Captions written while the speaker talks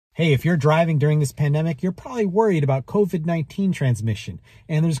Hey, if you're driving during this pandemic, you're probably worried about COVID-19 transmission,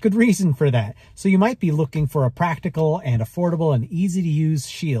 and there's good reason for that. So you might be looking for a practical and affordable and easy to use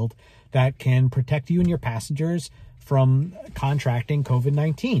shield that can protect you and your passengers from contracting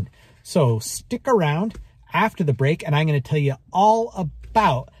COVID-19. So stick around after the break, and I'm going to tell you all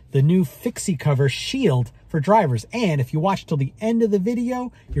about the new Fixi cover shield for drivers. And if you watch till the end of the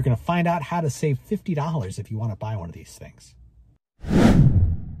video, you're going to find out how to save $50 if you want to buy one of these things.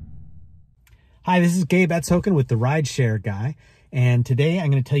 Hi, this is Gabe Ets-Hokin with the Rideshare Guy, and today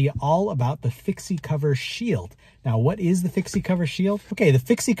I'm going to tell you all about the Fixi Cover Shield. Now, what is the Fixi Cover Shield? Okay, the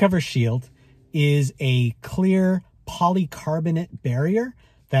Fixi Cover Shield is a clear polycarbonate barrier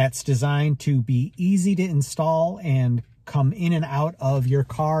that's designed to be easy to install and come in and out of your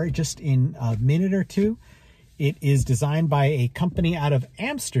car just in a minute or two. It is designed by a company out of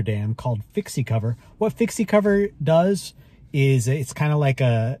Amsterdam called Fixi Cover. What Fixi Cover does is it's kind of like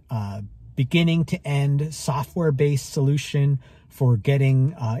a beginning to end software-based solution for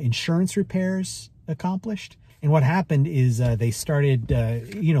getting insurance repairs accomplished. And what happened is they started,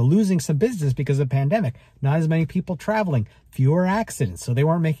 losing some business because of the pandemic. Not as many people traveling, fewer accidents, so they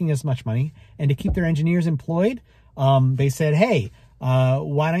weren't making as much money. And to keep their engineers employed, they said, hey,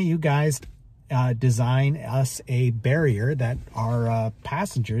 why don't you guys design us a barrier that our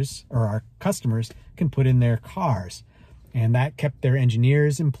passengers or our customers can put in their cars. And that kept their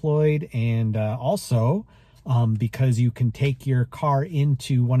engineers employed. And also, because you can take your car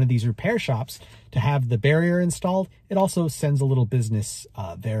into one of these repair shops to have the barrier installed, it also sends a little business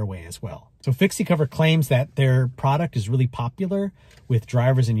their way as well. So Fixi Cover claims that their product is really popular with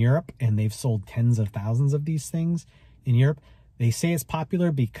drivers in Europe, and they've sold tens of thousands of these things in Europe. They say it's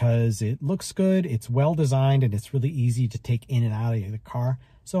popular because it looks good, it's well designed, and it's really easy to take in and out of the car.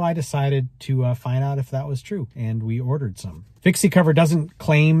 So I decided to find out if that was true, and we ordered some. Fixi Cover doesn't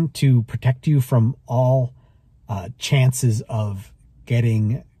claim to protect you from all chances of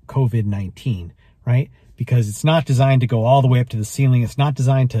getting COVID-19, right? Because it's not designed to go all the way up to the ceiling. It's not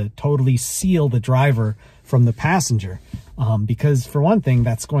designed to totally seal the driver from the passenger. Because for one thing,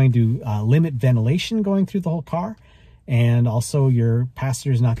 that's going to limit ventilation going through the whole car. And also your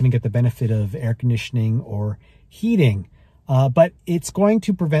passenger is not going to get the benefit of air conditioning or heating. But it's going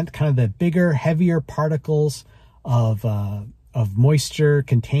to prevent kind of the bigger, heavier particles of moisture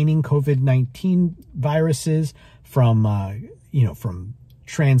containing COVID-19 viruses from, from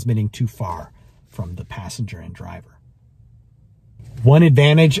transmitting too far from the passenger and driver. One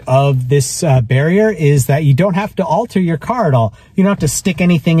advantage of this barrier is that you don't have to alter your car at all. You don't have to stick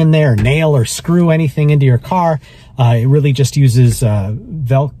anything in there, nail or screw anything into your car. It really just uses not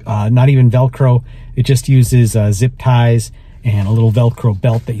even Velcro. It just uses zip ties and a little Velcro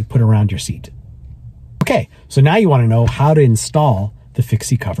belt that you put around your seat. Okay, so now you want to know how to install the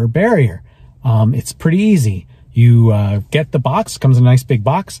Fixi Cover barrier. It's pretty easy. You get the box, comes in a nice big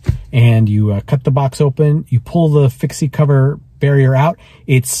box, and you cut the box open. You pull the Fixi Cover barrier out.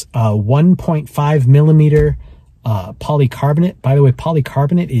 It's 1.5 millimeter polycarbonate. By the way,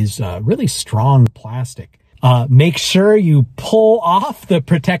 polycarbonate is really strong plastic. Make sure you pull off the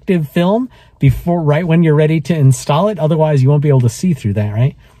protective film right when you're ready to install it. Otherwise, you won't be able to see through that,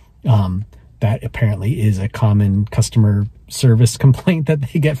 right? That apparently is a common customer service complaint that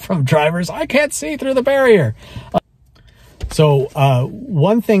they get from drivers. I can't see through the barrier. So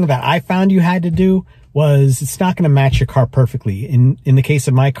one thing that I found you had to do was it's not going to match your car perfectly. In the case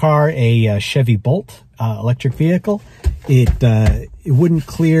of my car, a Chevy Bolt electric vehicle, it wouldn't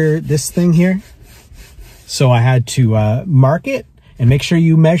clear this thing here. So I had to mark it and make sure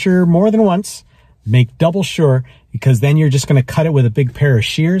you measure more than once. Make double sure, because then you're just going to cut it with a big pair of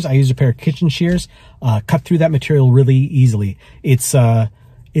shears. I use a pair of kitchen shears. Cut through that material really easily. It's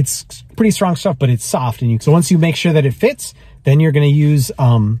pretty strong stuff, but it's soft. And so once you make sure that it fits, then you're going to use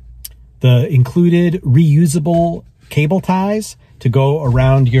the included reusable cable ties to go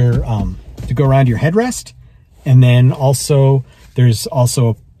around your headrest. And then also there's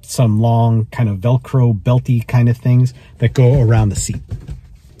also some long kind of Velcro belty kind of things that go around the seat.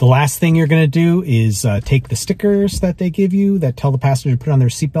 The last thing you're going to do is take the stickers that they give you that tell the passenger to put on their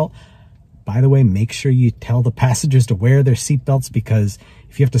seatbelt. By the way, make sure you tell the passengers to wear their seatbelts, because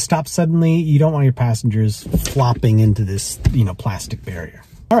if you have to stop suddenly, you don't want your passengers flopping into this, plastic barrier.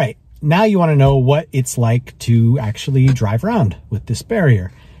 All right, now you want to know what it's like to actually drive around with this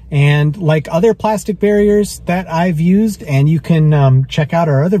barrier. And like other plastic barriers that I've used, and you can check out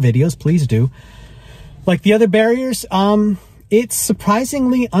our other videos, please do. Like the other barriers, it's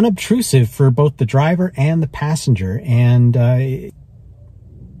surprisingly unobtrusive for both the driver and the passenger. And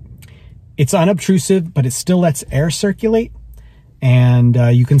it's unobtrusive, but it still lets air circulate. and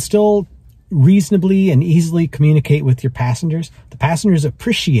you can still reasonably and easily communicate with your passengers. The passengers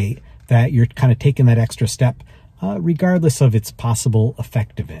appreciate that you're kind of taking that extra step, regardless of its possible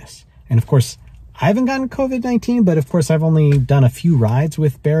effectiveness. And of course, I haven't gotten COVID-19, but of course I've only done a few rides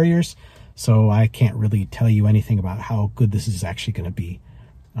with barriers, so I can't really tell you anything about how good this is actually going to be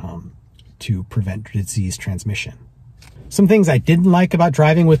to prevent disease transmission. Some things I didn't like about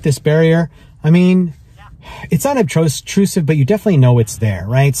driving with this barrier, I mean, it's unobtrusive, but you definitely know it's there,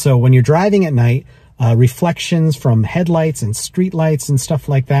 right? So when you're driving at night, reflections from headlights and street lights and stuff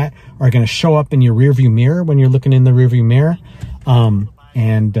like that are going to show up in your rearview mirror when you're looking in the rearview mirror.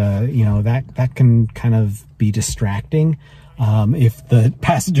 You know, that can kind of be distracting. If the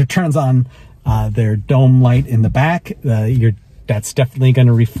passenger turns on their dome light in the back, that's definitely going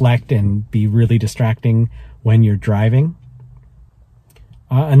to reflect and be really distracting when you're driving.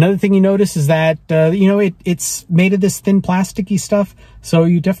 Another thing you notice is that, you know, it's made of this thin plasticky stuff. So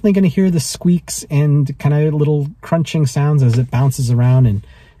you're definitely going to hear the squeaks and kind of little crunching sounds as it bounces around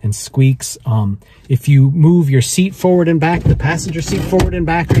and squeaks. If you move your seat forward and back, the passenger seat forward and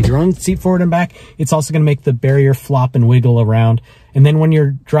back, or your own seat forward and back, it's also going to make the barrier flop and wiggle around. And then when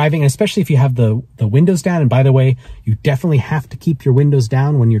you're driving, especially if you have the windows down, and by the way, you definitely have to keep your windows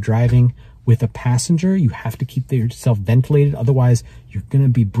down when you're driving with a passenger. You have to keep yourself ventilated. Otherwise, you're going to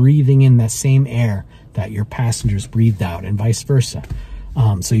be breathing in that same air that your passengers breathed out, and vice versa.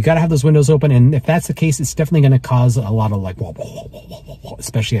 So you got to have those windows open. And if that's the case, it's definitely going to cause a lot of like, whoa, whoa, whoa, whoa, whoa, whoa,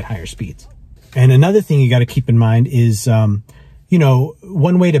 especially at higher speeds. And another thing you got to keep in mind is, you know,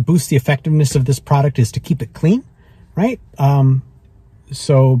 one way to boost the effectiveness of this product is to keep it clean, right?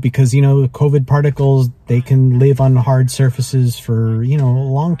 So because, you know, COVID particles, they can live on hard surfaces for, you know, a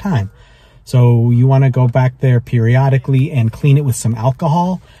long time. So you want to go back there periodically and clean it with some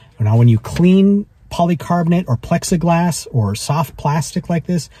alcohol. Now, when you clean polycarbonate or plexiglass or soft plastic like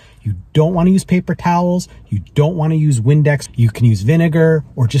this, you don't want to use paper towels. You don't want to use Windex. You can use vinegar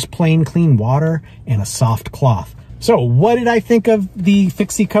or just plain clean water and a soft cloth. So what did I think of the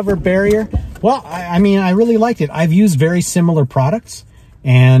Fixi cover barrier? Well, I mean, I really liked it. I've used very similar products,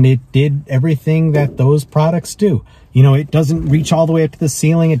 and it did everything that those products do. You know, it doesn't reach all the way up to the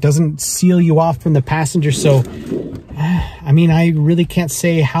ceiling. It doesn't seal you off from the passenger. So, I mean, I really can't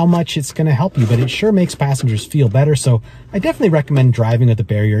say how much it's going to help you, but it sure makes passengers feel better. So I definitely recommend driving with a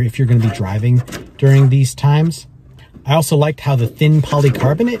barrier if you're going to be driving during these times. I also liked how the thin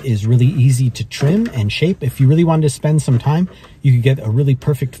polycarbonate is really easy to trim and shape. If you really wanted to spend some time, you could get a really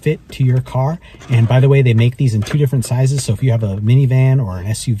perfect fit to your car. And by the way, they make these in 2 different sizes. So if you have a minivan or an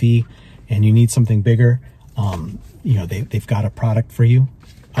SUV and you need something bigger, you know, they've got a product for you.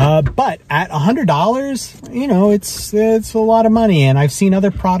 But at $100, you know, it's a lot of money. And I've seen other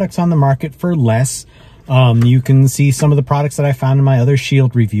products on the market for less. You can see some of the products that I found in my other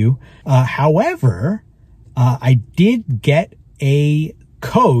Shield review. However, I did get a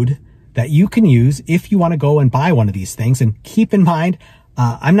code that you can use if you want to go and buy one of these things. And keep in mind,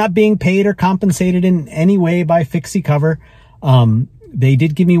 I'm not being paid or compensated in any way by Fixi Cover. They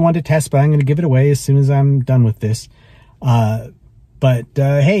did give me one to test, but I'm going to give it away as soon as I'm done with this. Hey,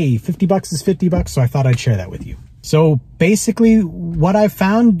 $50 is $50, so I thought I'd share that with you. So basically what I've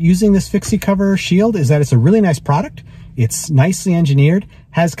found using this Fixi Cover Shield is that it's a really nice product. It's nicely engineered,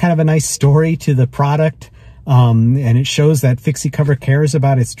 has kind of a nice story to the product. And it shows that Fixi Cover cares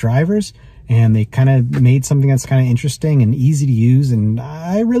about its drivers, and they kind of made something that's kind of interesting and easy to use, and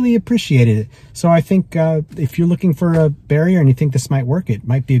I really appreciated it. So I think if you're looking for a barrier and you think this might work, it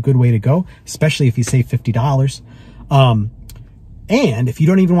might be a good way to go, especially if you save $50. And if you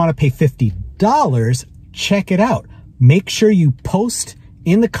don't even want to pay $50, check it out. Make sure you post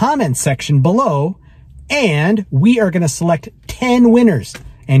in the comments section below, and we are going to select 10 winners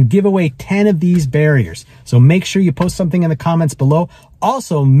and give away 10 of these barriers. So make sure you post something in the comments below.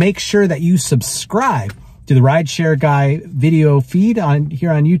 Also, make sure that you subscribe to the Rideshare Guy video feed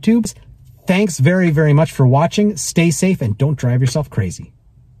here on YouTube. Thanks very, very much for watching. Stay safe and don't drive yourself crazy.